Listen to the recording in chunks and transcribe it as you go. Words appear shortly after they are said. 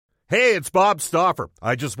Hey, it's Bob Stauffer.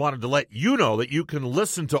 I just wanted to let you know that you can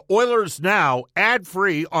listen to Oilers Now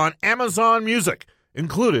ad-free on Amazon Music,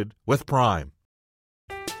 included with Prime.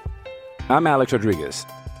 I'm Alex Rodriguez.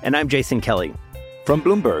 And I'm Jason Kelly. From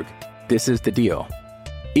Bloomberg, this is The Deal.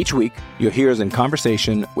 Each week, you'll hear us in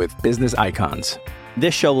conversation with business icons.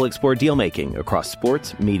 This show will explore deal-making across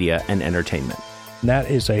sports, media, and entertainment.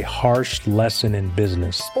 That is a harsh lesson in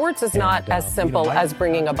business. Sports is not as simple as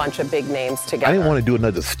bringing a bunch of big names together. I didn't want to do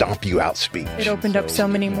another stomp you out speech. It opened up so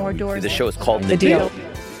many more doors. The show is called The Deal.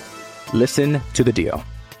 Listen to The Deal.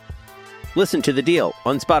 Listen to The Deal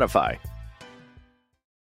on Spotify.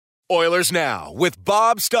 Oilers Now with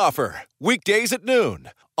Bob Stauffer. Weekdays at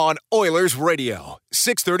noon on Oilers Radio,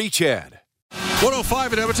 630 CHED.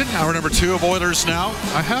 105 at Edmonton, hour number 2 of Oilers Now.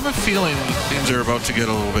 I have a feeling things are about to get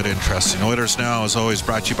a little bit interesting. Oilers Now is always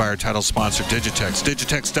brought to you by our title sponsor, Digitex.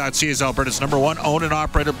 Digitex.ca is Alberta's #1 owned and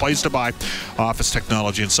operated place to buy office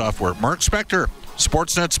technology and software. Mark Spector,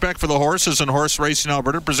 Sportsnet Spec for the horses and horse racing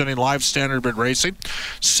Alberta, presenting live standardbred racing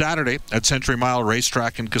Saturday at Century Mile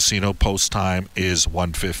Racetrack and Casino. Post time is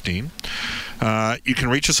 1:15. You can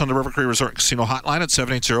reach us on the River Cree Resort Casino hotline at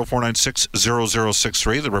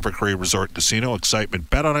 780-496-0063. The River Cree Resort Casino,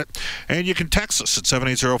 excitement, bet on it. And you can text us at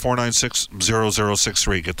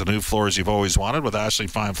 780-496-0063. Get the new floors you've always wanted with Ashley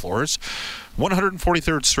Fine Floors.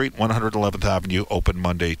 143rd Street, 111th Avenue, open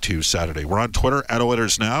Monday to Saturday. We're on Twitter at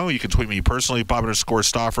Oilers Now. You can tweet me personally,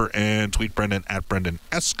 Bob_Stauffer, and tweet Brendan at Brendan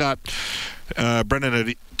S. Scott. Brendan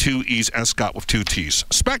at 2 E's, S. Scott with 2 T's.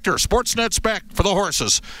 Spector, Sportsnet Spec for the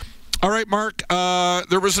horses. All right, Mark,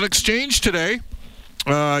 there was an exchange today.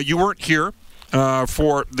 You weren't here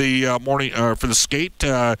for the morning for the skate,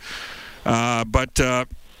 but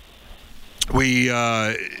we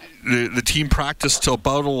the team practiced till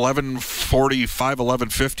about 11:45,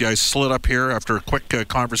 11:50. I slid up here after a quick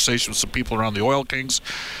conversation with some people around the Oil Kings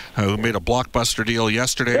who made a blockbuster deal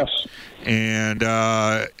yesterday. Yes. And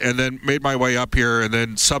then made my way up here, and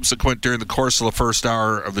then subsequent during the course of the first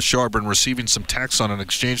hour of the show, I've been receiving some texts on an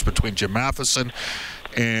exchange between Jim Matheson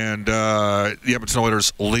and the Edmonton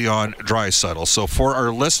Oilers' Leon Draisaitl. So for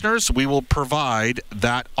our listeners, we will provide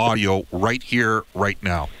that audio right here, right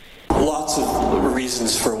now. Lots of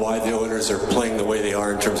reasons for why the Oilers are playing the way they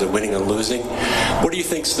are in terms of winning and losing. What do you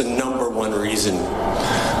think is the number one reason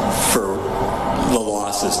for the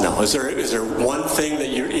losses now? Is there one thing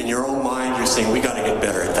that you're in your own mind you're saying we got to get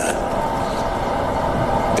better at that?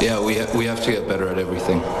 Yeah, we have to get better at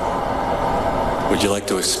everything. Would you like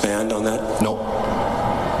to expand on that? No.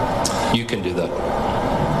 You can do that.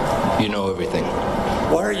 You know everything.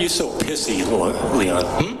 Why are you so pissy, Leon?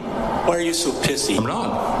 Why are you so pissy? I'm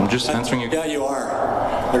not. I'm just answering your... Yeah, you are.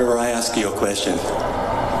 Whenever I ask you a question.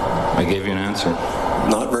 I gave you an answer.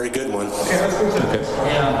 Not a very good one. Okay.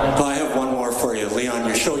 Well, I have one more for you, Leon.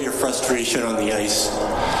 You show your frustration on the ice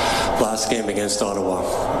last game against Ottawa.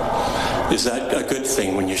 Is that a good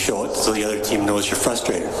thing when you show it so the other team knows you're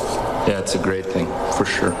frustrated? Yeah, it's a great thing, for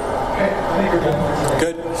sure.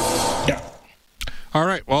 Good. Yeah. All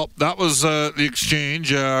right. Well, that was the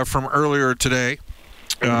exchange from earlier today.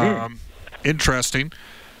 Interesting.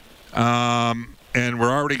 And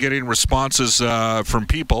we're already getting responses from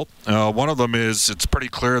people. One of them is it's pretty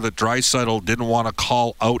clear that Draisaitl didn't want to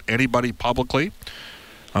call out anybody publicly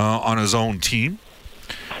on his own team.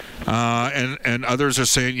 And others are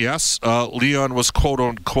saying, yes, Leon was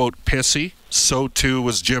quote-unquote pissy. So, too,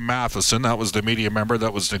 was Jim Matheson. That was the media member.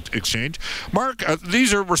 That was the exchange. Mark,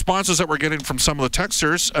 these are responses that we're getting from some of the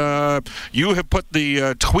texters. You have put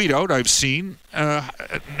the tweet out, I've seen.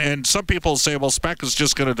 And some people say, well, Spec is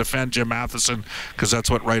just going to defend Jim Matheson because that's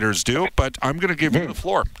what writers do. But I'm going to give you the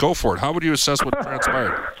floor. Go for it. How would you assess what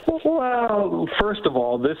transpired? Well, first of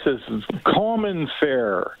all, this is common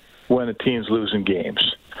fare when a team's losing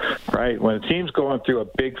games, right? When a team's going through a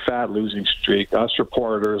big, fat losing streak, us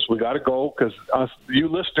reporters, we got to go because you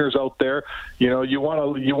listeners out there, you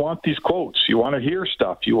want these quotes. You want to hear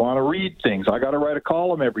stuff. You want to read things. I got to write a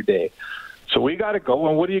column every day. So we got to go,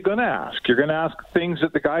 and what are you going to ask? You're going to ask things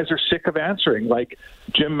that the guys are sick of answering, like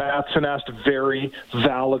Jim Matheson asked a very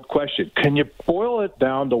valid question. Can you boil it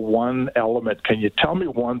down to one element? Can you tell me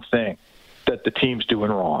one thing that the team's doing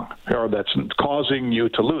wrong or that's causing you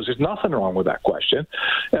to lose? There's nothing wrong with that question.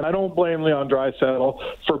 And I don't blame Leon Draisaitl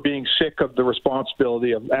for being sick of the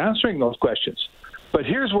responsibility of answering those questions. But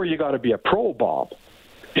here's where you got to be a pro, Bob.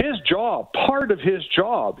 His job, part of his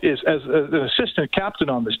job is, as an assistant captain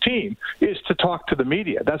on this team, is to talk to the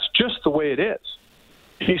media. That's just the way it is.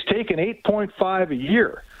 He's taken $8.5 a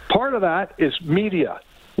year. Part of that is media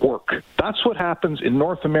work. That's what happens in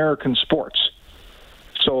North American sports.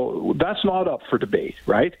 So that's not up for debate,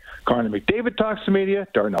 right? Connor McDavid talks to media.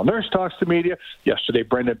 Darnell Nurse talks to media. Yesterday,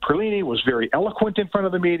 Brendan Perlini was very eloquent in front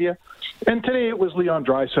of the media. And today it was Leon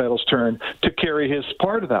Draisaitl's turn to carry his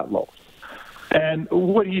part of that load. And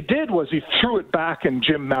what he did was he threw it back in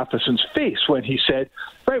Jim Matheson's face when he said,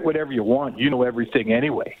 right, whatever you want, you know everything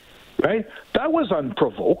anyway. Right? That was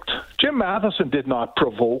unprovoked. Jim Matheson did not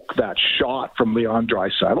provoke that shot from Leon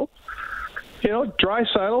Draisaitl.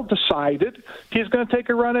 Draisaitl decided he's going to take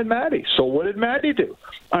a run at Matty. So what did Matty do?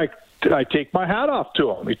 I take my hat off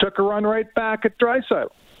to him. He took a run right back at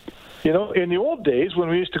Draisaitl. In the old days when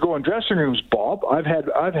we used to go in dressing rooms, Bob, I've had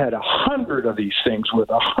 100 of these things with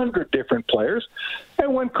 100 different players,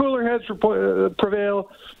 and when cooler heads prevail,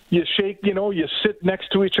 you shake. You sit next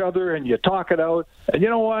to each other and you talk it out. And you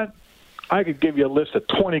know what? I could give you a list of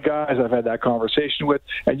 20 guys I've had that conversation with,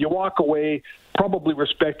 and you walk away probably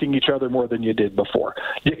respecting each other more than you did before.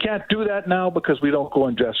 You can't do that now because we don't go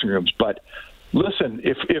in dressing rooms. But listen,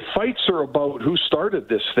 if fights are about who started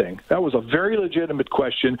this thing, that was a very legitimate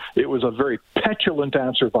question. It was a very petulant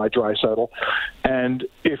answer by Draisaitl. And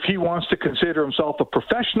if he wants to consider himself a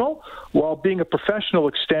professional, well, being a professional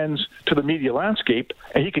extends to the media landscape,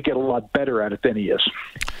 and he could get a lot better at it than he is.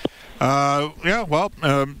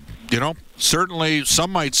 Certainly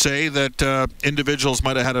some might say that individuals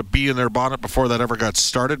might have had a bee in their bonnet before that ever got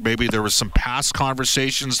started. Maybe there was some past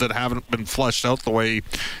conversations that haven't been fleshed out the way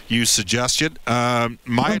you suggested.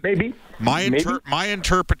 My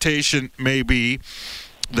interpretation may be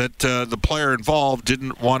that the player involved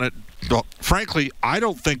didn't want it. Well, frankly, I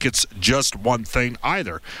don't think it's just one thing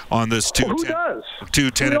either on this 2-10. Who does?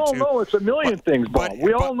 2-10. We all know it's a million things, Bob.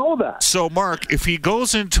 We all know that. So, Mark, if he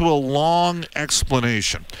goes into a long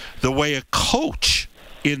explanation, the way a coach,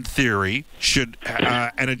 in theory, should,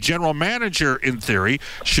 and a general manager, in theory,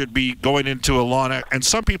 should be going into a long, and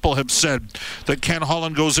some people have said that Ken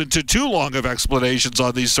Holland goes into too long of explanations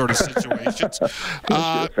on these sort of situations.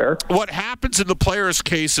 What happens in the player's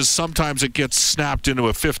case is sometimes it gets snapped into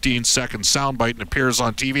a 15-second soundbite and appears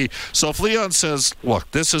on TV. So if Leon says, look,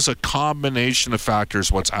 this is a combination of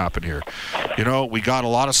factors what's happened here. We got a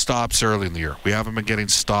lot of stops early in the year. We haven't been getting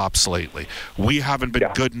stops lately. We haven't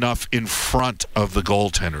been good enough in front of the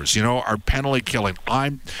goaltenders. Our penalty killing.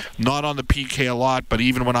 I'm not on the PK a lot, but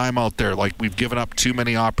even when I'm out there, we've given up too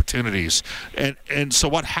many opportunities. And so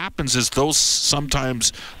what happens is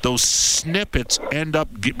sometimes those snippets end up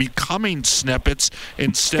becoming snippets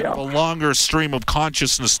instead of a longer stream of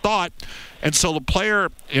consciousness thought. And so the player,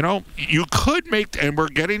 you could make, and we're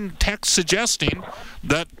getting text suggesting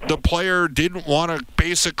that the player didn't want to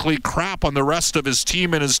basically crap on the rest of his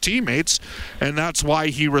team and his teammates, and that's why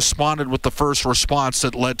he responded with the first response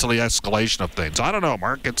that led to the escalation of things. I don't know,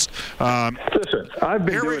 Mark. It's listen.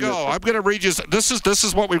 Here we go. I'm going to read you. This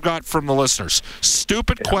is what we've got from the listeners.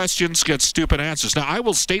 Stupid questions get stupid answers. Now, I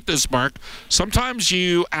will state this, Mark. Sometimes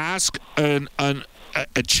you ask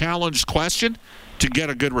a challenged question to get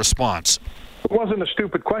a good response. It wasn't a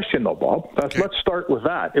stupid question, though, Bob. Let's start with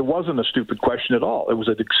that. It wasn't a stupid question at all. It was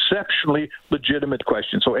an exceptionally legitimate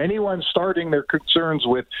question. So anyone starting their concerns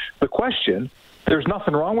with the question, there's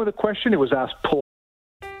nothing wrong with the question. It was asked politely.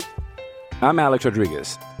 I'm Alex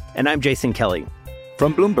Rodriguez. And I'm Jason Kelly.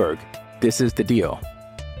 From Bloomberg, this is The Deal.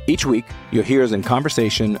 Each week, you'll hear us in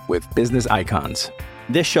conversation with business icons.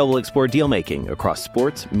 This show will explore deal-making across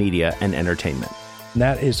sports, media, and entertainment.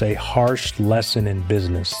 That is a harsh lesson in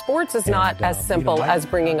business. Sports is not as simple as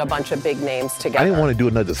bringing a bunch of big names together. I didn't want to do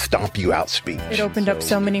another stomp you out speech. It opened up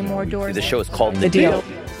so many more doors. The show is called The Deal.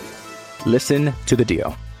 Listen to The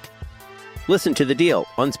Deal. Listen to The Deal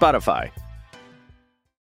on Spotify.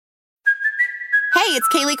 Hey, it's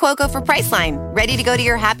Kaylee Cuoco for Priceline. Ready to go to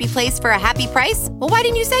your happy place for a happy price? Well, why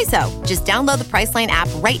didn't you say so? Just download the Priceline app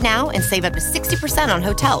right now and save up to 60% on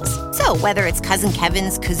hotels. So whether it's Cousin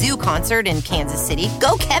Kevin's Kazoo Concert in Kansas City,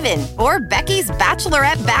 go Kevin, or Becky's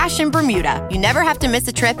Bachelorette Bash in Bermuda, you never have to miss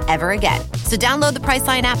a trip ever again. So download the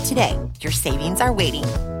Priceline app today. Your savings are waiting.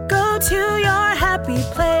 Go to your happy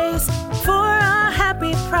place for a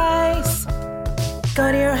happy price.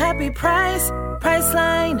 Go to your happy price,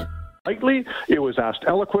 Priceline. Lightly, it was asked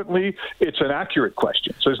eloquently. It's an accurate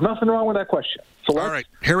question. So there's nothing wrong with that question. So all right,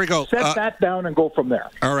 here we go. Set that down and go from there.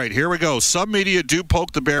 All right, here we go. Some media do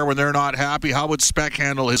poke the bear when they're not happy. How would Speck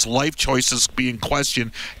handle his life choices being questioned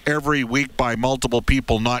every week by multiple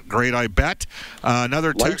people? Not great, I bet.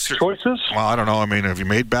 Another life choices? Well, I don't know. I mean, have you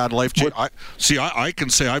made bad life choices? I can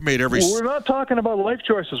say I've made every... Well, we're not talking about life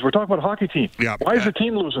choices. We're talking about a hockey team. Yeah. Why is the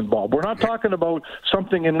team losing, Bob? We're not talking about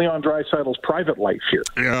something in Leon Draisaitl's private life here.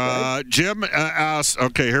 Jim asked,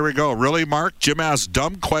 okay, here we go. Really, Mark? Jim asked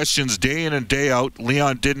dumb questions day in and day out.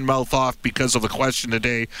 Leon didn't mouth off because of the question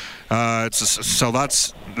today. So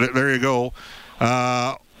that's, there you go.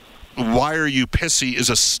 Why are you pissy is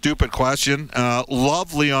a stupid question.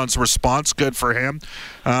 Love Leon's response. Good for him.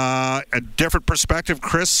 A different perspective.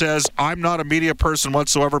 Chris says, I'm not a media person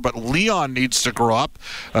whatsoever, but Leon needs to grow up.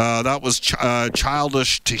 That was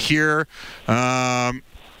childish to hear.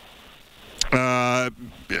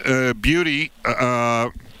 Beauty,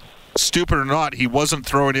 stupid or not, he wasn't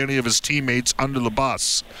throwing any of his teammates under the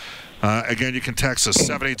bus. Again, you can text us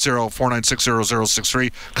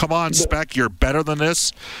 780-496-0063. Come on, Spec, you're better than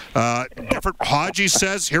this. Different. Haji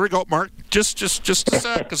says, here we go, Mark. Just a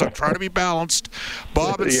sec, because I'm trying to be balanced.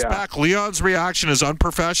 Bob and Spec, Leon's reaction is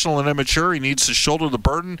unprofessional and immature. He needs to shoulder the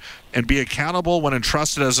burden and be accountable when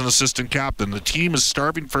entrusted as an assistant captain. The team is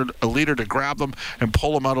starving for a leader to grab them and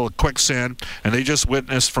pull them out of the quicksand, and they just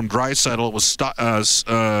witnessed from Draisaitl it was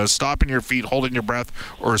stopping your feet, holding your breath,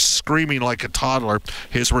 or screaming like a toddler.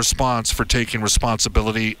 His response for taking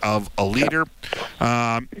responsibility of a leader.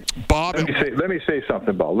 Bob, let me say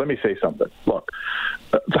something, Bob. Let me say something. Look,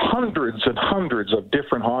 the hundreds and hundreds of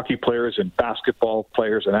different hockey players and basketball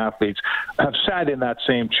players and athletes have sat in that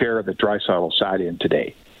same chair that Draisaitl sat in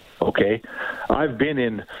today. Okay? I've been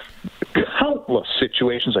in countless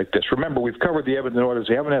situations like this. Remember, we've covered the Edmonton Oilers.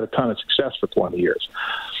 They haven't had a ton of success for 20 years.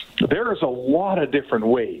 There is a lot of different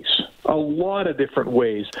ways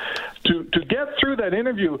to get through that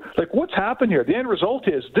interview. Like, what's happened here? The end result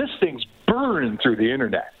is this thing's burning through the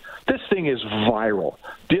internet. This thing is viral.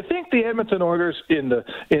 Do you think the Edmonton Oilers, in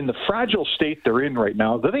the fragile state they're in right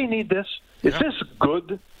now, do they need this? Is this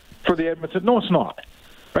good for the Edmonton? No, it's not.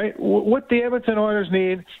 Right? What the Edmonton Oilers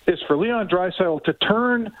need is for Leon Draisaitl to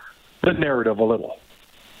turn the narrative a little.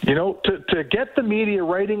 You know, to get the media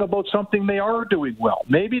writing about something they are doing well.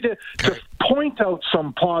 Maybe to point out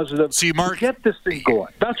some positive. See, Mark, to get this thing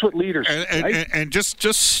going. That's what leaders do, right? And just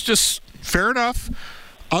fair enough.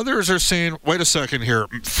 Others are saying, wait a second here.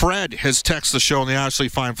 Fred has texted the show on the Ashley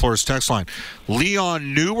Fine Floors text line.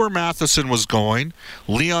 Leon knew where Matheson was going.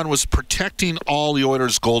 Leon was protecting all the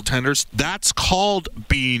Oilers goaltenders. That's called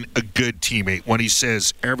being a good teammate when he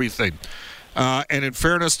says everything. And in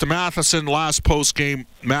fairness to Matheson, last post-game,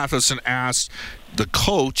 Matheson asked the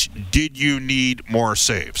coach, did you need more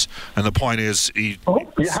saves? And the point is... you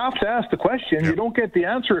have to ask the question. You don't get the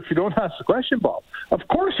answer if you don't ask the question, Bob. Of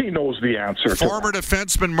course he knows the answer. Former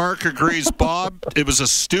defenseman Mark agrees. Bob, it was a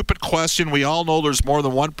stupid question. We all know there's more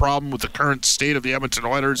than one problem with the current state of the Edmonton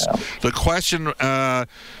Oilers. Yeah. The question...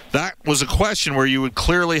 that was a question where you would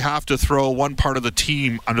clearly have to throw one part of the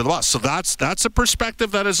team under the bus. So that's a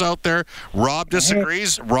perspective that is out there. Rob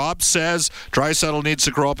disagrees. Rob says Draisaitl needs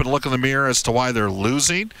to grow up and look in the mirror as to why they're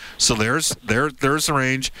losing. So there's the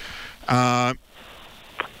range.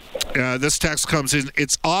 This text comes in.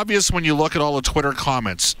 It's obvious when you look at all the Twitter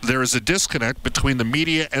comments. There is a disconnect between the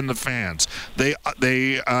media and the fans. They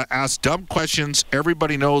ask dumb questions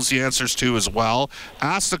everybody knows the answers to as well.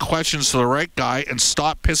 Ask the questions to the right guy and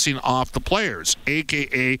stop pissing off the players,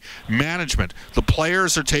 a.k.a. management. The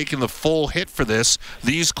players are taking the full hit for this.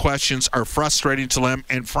 These questions are frustrating to them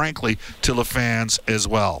and, frankly, to the fans as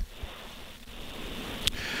well.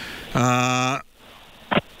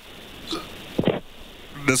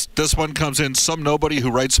 This one comes in. Some nobody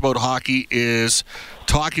who writes about hockey is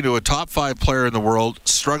talking to a top 5 player in the world,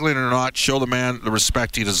 struggling or not, show the man the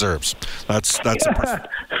respect he deserves. That's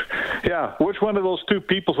yeah. Which one of those two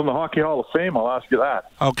people's in the Hockey Hall of Fame? I'll ask you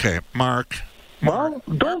that. Okay, Mark. Well,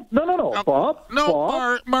 no, Bob. No,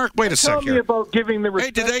 Bob. Mark. Wait a second. Tell me about giving the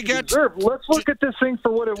respect he deserved. Let's look at this thing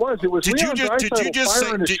for what it was. It was Leon Draisaitl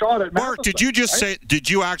firing a shot at Mark, Matheson, did you just say? Did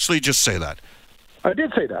you actually just say that? I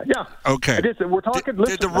did say that. Yeah. Okay. I did say, we're talking.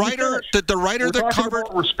 Did the writer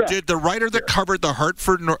that covered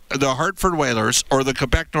the Hartford Whalers or the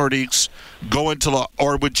Quebec Nordiques go into the,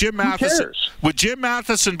 or would Jim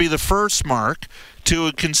Matheson be the first, Mark,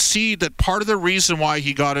 to concede that part of the reason why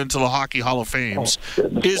he got into the Hockey Hall of Fame is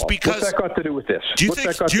because... What's that got to do with this? Do you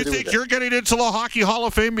think you're getting into the Hockey Hall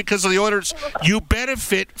of Fame because of the Oilers? You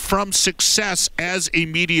benefit from success as a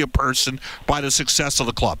media person by the success of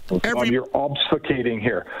the club. You're obfuscating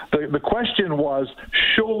here. The question was,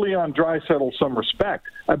 show Leon Draisaitl some respect.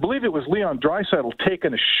 I believe it was Leon Draisaitl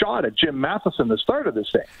taking a shot at Jim Matheson at the start of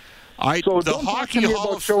this thing. I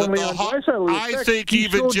think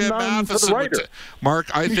even Jim Matheson would,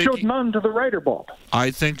 Mark, he showed none to the writer, Bob. I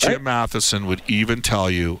think Jim Matheson would even tell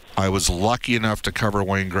you, I was lucky enough to cover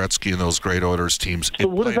Wayne Gretzky and those great Oilers teams. So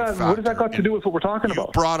what does that got to do with what we're talking about?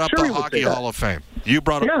 You brought up the Hockey Hall of Fame. You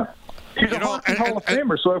brought up... He's a Hockey Hall of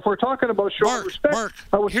Famer. So if we're talking about showing respect,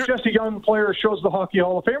 I would suggest a young player shows the Hockey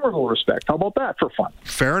Hall of Famer a little respect. How about that for fun?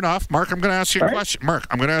 Fair enough. Mark, I'm going to ask you a question. Mark,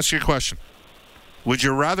 I'm going to ask you a question. Would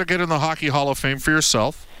you rather get in the Hockey Hall of Fame for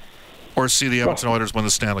yourself or see the Edmonton Oilers win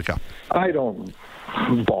the Stanley Cup? I don't,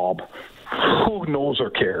 Bob. Who knows or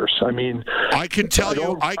cares? I mean, I can tell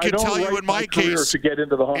you in my case to get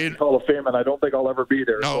into the Hockey Hall of Fame, and I don't think I'll ever be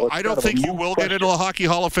there. No, so I don't think you will get into the Hockey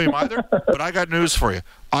Hall of Fame either. But I got news for you.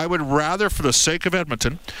 I would rather, for the sake of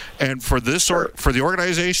Edmonton and for this for the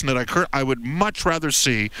organization that I would much rather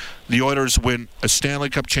see the Oilers win a Stanley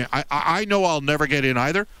Cup I know I'll never get in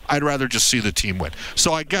either. I'd rather just see the team win.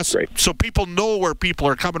 So I guess so people know where people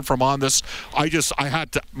are coming from on this. I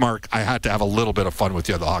had to have a little bit of fun with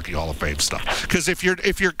you on the Hockey Hall of Fame stuff, because if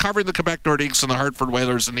you're covering the Quebec Nordiques and the Hartford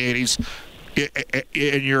Whalers in the 80s,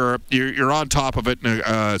 and you're on top of it and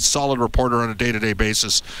a solid reporter on a day-to-day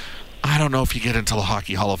basis, I don't know if you get into the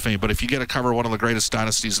Hockey Hall of Fame, but if you get to cover one of the greatest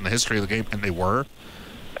dynasties in the history of the game, and they were,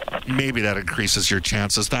 maybe that increases your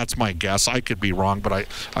chances. That's my guess. I could be wrong, but I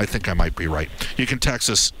think I might be right. You can text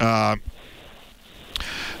us. Yeah,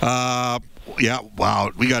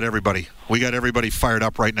 wow, we got everybody. We got everybody fired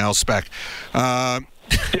up right now, Spec.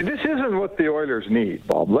 This isn't what the Oilers need,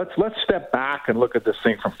 Bob. Let's step back and look at this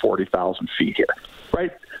thing from 40,000 feet here,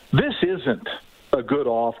 right? This isn't a good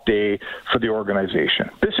off day for the organization.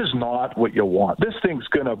 This is not what you want. This thing's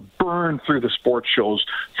going to burn through the sports shows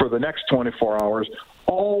for the next 24 hours.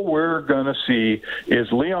 All we're going to see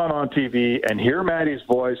is Leon on TV and hear Maddie's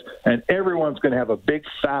voice, and everyone's going to have a big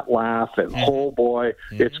fat laugh and, oh boy,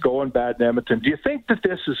 it's going bad in Edmonton. Do you think that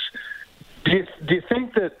this is... Do you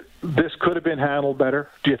think that this could have been handled better?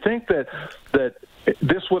 Do you think that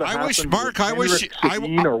this would have happened? I wish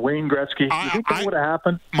or Wayne Gretzky. Do you think that would have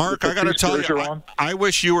happened? Mark, I got to tell you, I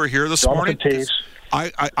wish you were here this morning.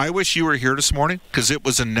 I wish you were here this morning, because it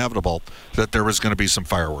was inevitable that there was going to be some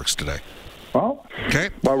fireworks today. Well, okay.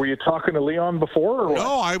 Well, were you talking to Leon before? Or what?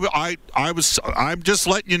 No, I was. I'm just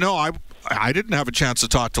letting you know. I didn't have a chance to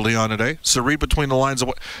talk to Leon today, so read between the lines of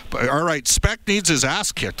what. All right, Spec needs his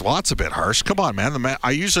ass kicked. Well, that's a bit harsh. Come on, man.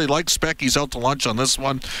 I usually like Spec. He's out to lunch on this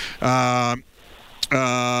one.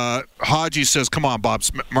 Haji says, come on, Bob.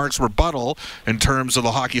 Mark's rebuttal in terms of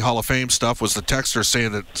the Hockey Hall of Fame stuff was the texter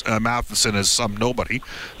saying that Matheson is some nobody,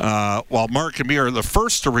 while Mark and me are the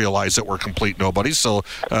first to realize that we're complete nobodies. So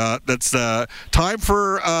that's the time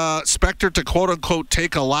for Spectre to quote-unquote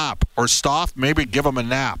take a lap, or Stoff, maybe give him a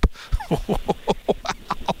nap.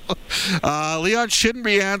 Leon shouldn't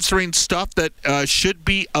be answering stuff that should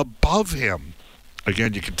be above him.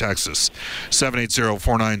 Again, you can text us,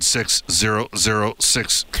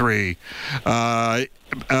 780-496-0063.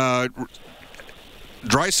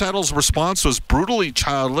 Dreisaitl's response was brutally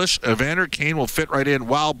childish. Evander Kane will fit right in.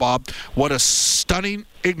 Wow, Bob, what a stunning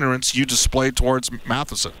ignorance you displayed towards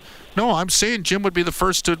Matheson. No, I'm saying Jim would be the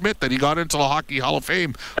first to admit that he got into the Hockey Hall of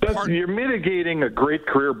Fame. You're mitigating a great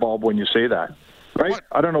career, Bob, when you say that. Right? What?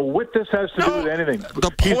 I don't know what this has to do with anything.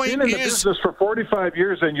 He's been in the business for 45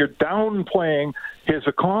 years, and you're downplaying his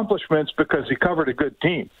accomplishments because he covered a good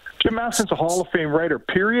team. Jim Matheson's a Hall of Fame writer,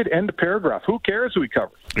 period, end of paragraph. Who cares who he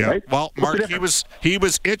covered? Yeah. Right? Well, Mark, he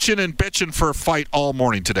was itching and bitching for a fight all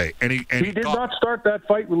morning today. And he did not start that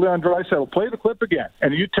fight with Leon Draisaitl. Play the clip again,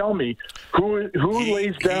 and you tell me who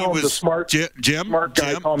lays down the smart guy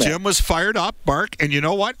comment. Jim was fired up, Mark, and you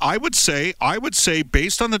know what? I would say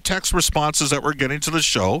based on the text responses that we're getting to the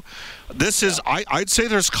show, this is I'd say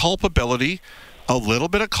there's culpability. A little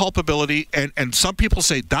bit of culpability, and some people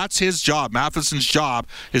say that's his job. Matheson's job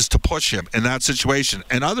is to push him in that situation.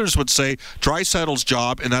 And others would say Draisaitl's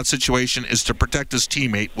job in that situation is to protect his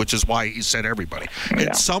teammate, which is why he said everybody. Yeah.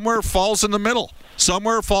 And somewhere falls in the middle.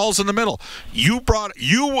 You brought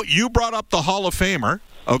up the Hall of Famer.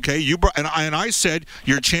 Okay, and I said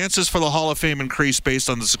your chances for the Hall of Fame increase based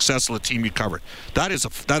on the success of the team you covered. That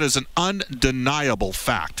is an undeniable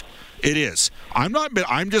fact. It is.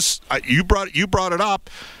 You brought it up,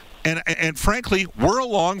 and frankly, we're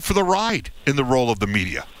along for the ride in the role of the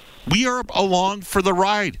media. We are along for the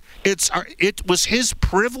ride. It was his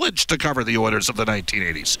privilege to cover the Oilers of the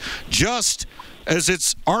 1980s, just as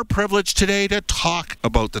it's our privilege today to talk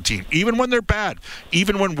about the team, even when they're bad,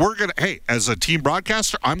 even when as a team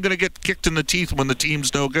broadcaster, I'm going to get kicked in the teeth when the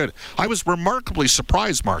team's no good. I was remarkably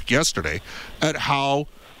surprised, Mark, yesterday at how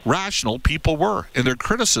rational people were in their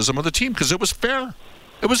criticism of the team, because it was fair.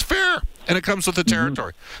 It was fair, and it comes with the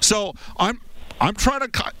territory. So I'm trying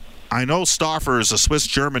to. I know Stauffer is a Swiss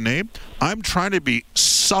German name. I'm trying to be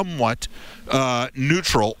somewhat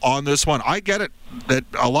neutral on this one. I get it that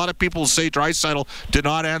a lot of people say Draisaitl did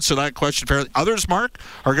not answer that question fairly. Others, Mark,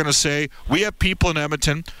 are going to say we have people in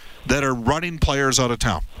Edmonton that are running players out of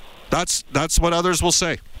town. That's what others will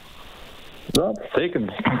say. Well, they can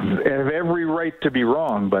have every right to be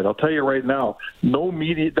wrong, but I'll tell you right now, no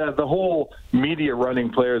media, the whole media running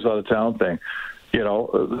players out of town thing,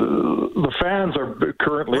 the fans are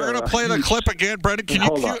currently... We're going to play the clip again, Brendan.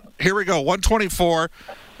 Hold on. Here we go, 124.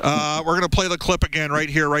 We're going to play the clip again right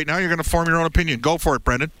here, right now. You're going to form your own opinion. Go for it,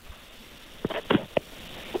 Brendan.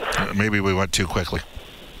 Maybe we went too quickly.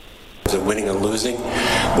 Is it winning and losing?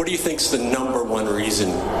 What do you think is the number one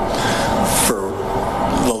reason for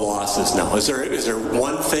the losses now? Is there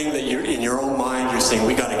one thing that you're in your own mind you're saying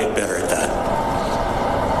we got to get better at that?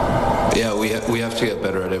 Yeah, we have to get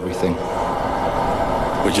better at everything.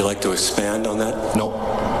 Would you like to expand on that? No.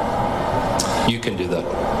 You can do that.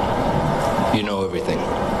 You know everything.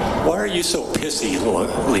 Why are you so pissy,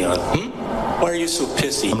 Leon? Why are you so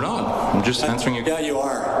pissy? I'm not. I'm just answering your... Yeah, you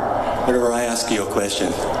are. Whenever I ask you a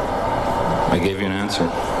question. I gave you an answer.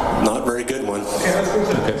 Not very good one.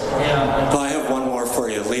 Okay. Well, I have one more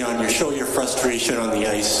for you. Leon, you show your frustration on the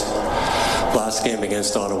ice last game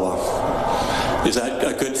against Ottawa. Is that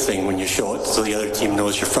a good thing when you show it so the other team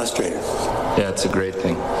knows you're frustrated? Yeah, it's a great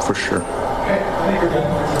thing, for sure.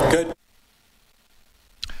 Good.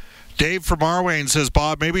 Dave from Arwayne says,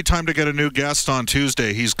 Bob, maybe time to get a new guest on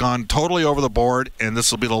Tuesday. He's gone totally over the board, and this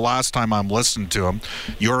will be the last time I'm listening to him.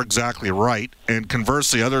 You're exactly right. And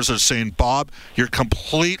conversely, others are saying, Bob, you're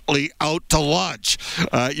completely out to lunch.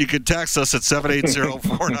 You can text us at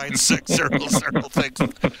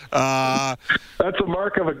 780-496-0006. That's a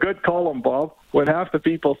mark of a good column, Bob. When half the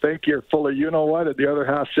people think you're full of you-know-what, and the other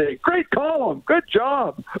half say, great column, good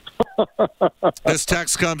job. This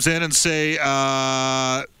text comes in and say...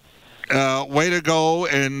 way to go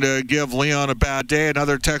and give Leon a bad day.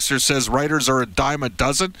 Another texter says writers are a dime a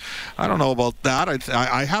dozen. I don't know about that.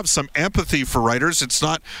 I have some empathy for writers. It's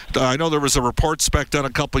not. I know there was a report spec done a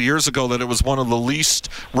couple years ago that it was one of the least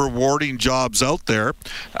rewarding jobs out there.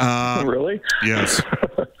 Really? Yes.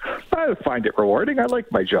 I find it rewarding. I like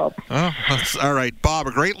my job. Oh, all right, Bob.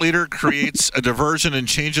 A great leader creates a diversion and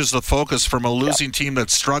changes the focus from a losing team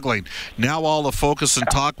that's struggling. Now all the focus and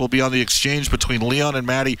talk will be on the exchange between Leon and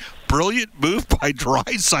Maddie. Brilliant move by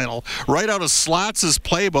Draisaitl. Right out of Slats'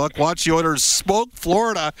 playbook. Watch the Oilers smoke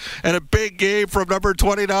Florida and a big game from number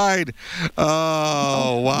 29.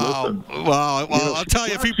 Oh, wow. Listen, wow. Well, I'll tell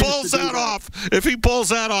you, if he pulls that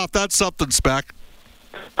off, that's something, Spec.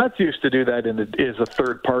 Putz used to do that as a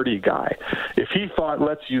third-party guy. If he thought,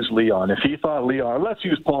 let's use Leon. If he thought Leon, let's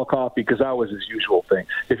use Paul Coffey because that was his usual thing.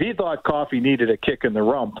 If he thought Coffey needed a kick in the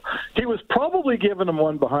rump, he was probably giving him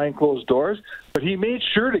one behind closed doors, but he made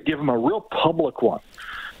sure to give him a real public one,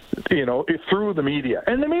 through the media.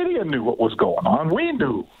 And the media knew what was going on. We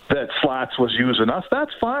knew that Slats was using us.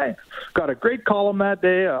 That's fine. Got a great column that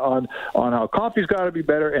day on how Coffey's got to be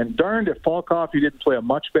better, and darned if Paul Coffey didn't play a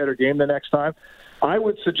much better game the next time. I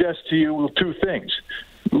would suggest to you two things.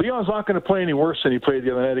 Leon's not going to play any worse than he played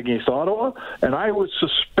the other night against Ottawa, and I would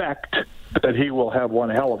suspect that he will have one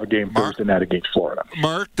hell of a game Thursday night against Florida.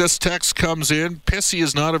 Mark, this text comes in. Pissy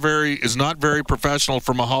is not very professional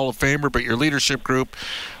from a Hall of Famer, but your leadership group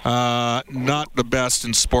not the best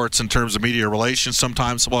in sports in terms of media relations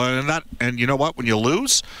sometimes. Well, and you know what? When you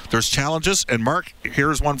lose, there's challenges. And Mark,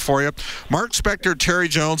 here's one for you. Mark Spector, Terry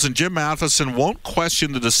Jones, and Jim Matheson won't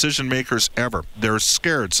question the decision makers ever. They're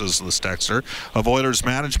scared, says this texter, of Oilers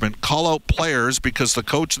management. Call out players because the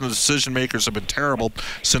coach and the decision makers have been terrible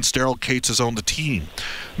since Daryl Cates has owned the team.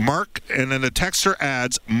 Mark, and then the texter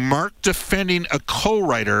adds, Mark defending a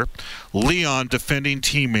co-writer, Leon defending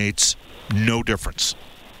teammates, no difference.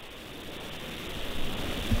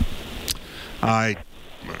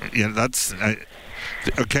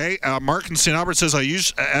 Okay. Mark in St. Albert says,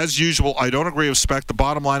 as usual, I don't agree with Spec. The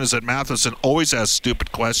bottom line is that Matheson always has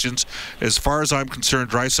stupid questions. As far as I'm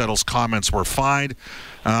concerned, Draisaitl's comments were fine.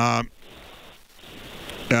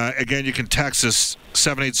 Again, you can text us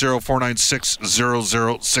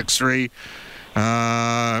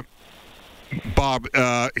 780-496-0063. Bob,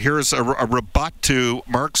 here's a rebut to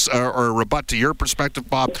Mark's, or a rebut to your perspective,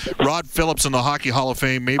 Bob. Rod Phillips in the Hockey Hall of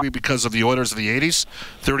Fame, maybe because of the Oilers of the 80s,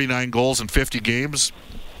 39 goals in 50 games.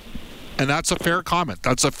 and that's a fair comment.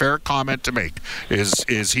 That's a fair comment to make.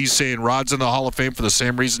 Is he's saying Rod's in the Hall of Fame for the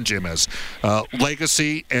same reason Jim is.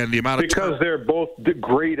 Legacy and the amount of because they're both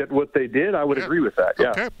great at what they did. I would agree with that.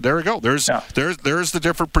 Yeah. Okay, there we go. There's the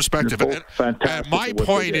different perspective. And my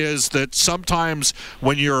point is that sometimes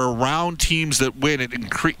when you're around teams that win, it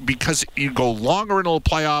because you go longer into the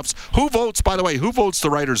playoffs. Who votes? By the way, who votes the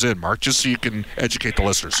writers in, Mark? Just so you can educate the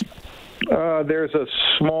listeners. There's a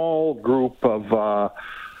small group of.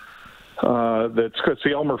 It's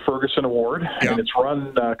the Elmer Ferguson Award, and it's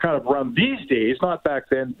run these days, not back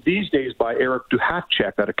then, these days by Eric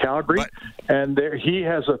Duhatschek out of Calgary, and he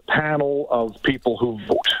has a panel of people who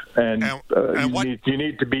vote, and you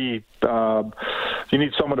need to be you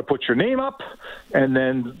need someone to put your name up, and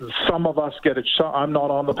then some of us get it. I'm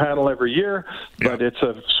not on the panel every year, but it's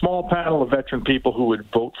a small panel of veteran people who would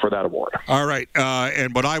vote for that award. All right,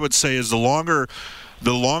 and what I would say is the longer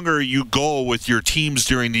you go with your teams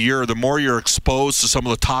during the year, the more you're exposed to some of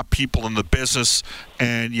the top people in the business,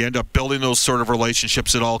 and you end up building those sort of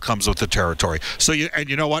relationships. It all comes with the territory. So,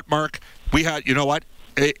 you know what, Mark?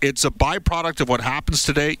 It's a byproduct of what happens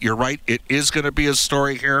today. You're right. It is going to be a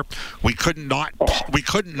story here. We couldn't not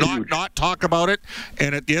talk about it.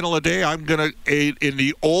 And at the end of the day, I'm going to, in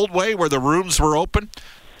the old way where the rooms were open,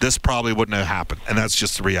 this probably wouldn't have happened, and that's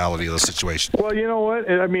just the reality of the situation. Well, you know what?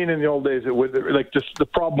 I mean, in the old days, it would just the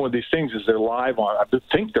problem with these things is they're live on. I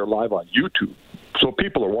think they're live on YouTube, so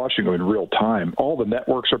people are watching them in real time. All the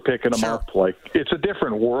networks are picking them up. Like, it's a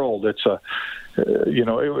different world. It's a,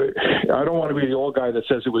 I don't want to be the old guy that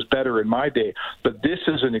says it was better in my day, but this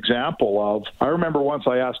is an example of. I remember once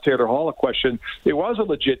I asked Taylor Hall a question. It was a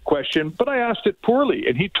legit question, but I asked it poorly,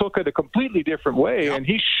 and he took it a completely different way, and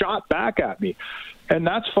he shot back at me. And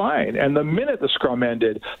that's fine. And the minute the scrum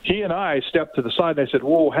ended, he and I stepped to the side, and I said,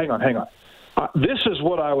 whoa, hang on. This is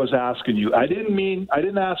what I was asking you. I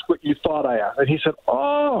didn't ask what you thought I asked. And he said,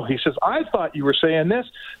 I thought you were saying this.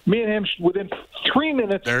 Me and him, within 3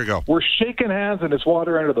 minutes, there you go. We're shaking hands, and it's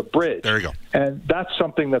water under the bridge. There you go. And that's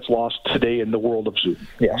something that's lost today in the world of Zoom.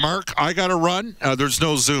 Yeah. Mark, I got to run. There's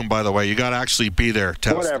no Zoom, by the way. You got to actually be there.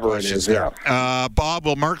 Whatever it is, yeah. Bob,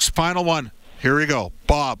 Mark's final one. Here we go.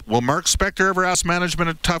 Bob, will Mark Spector ever ask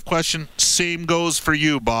management a tough question? Same goes for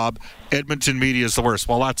you, Bob. Edmonton media is the worst.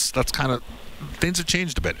 Well, that's kind of, things have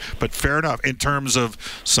changed a bit, but fair enough in terms of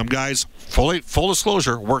some guys, full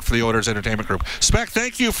disclosure, work for the Oilers Entertainment Group. Spec,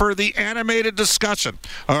 thank you for the animated discussion.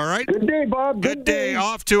 All right. Good day, Bob. Good day.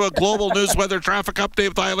 Off to a global news weather traffic update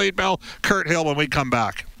with Eileen Bell, Kurt Hill when we come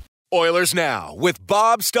back. Oilers Now with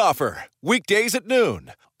Bob Stauffer. Weekdays at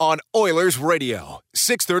noon on Oilers Radio,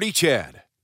 630 CHED.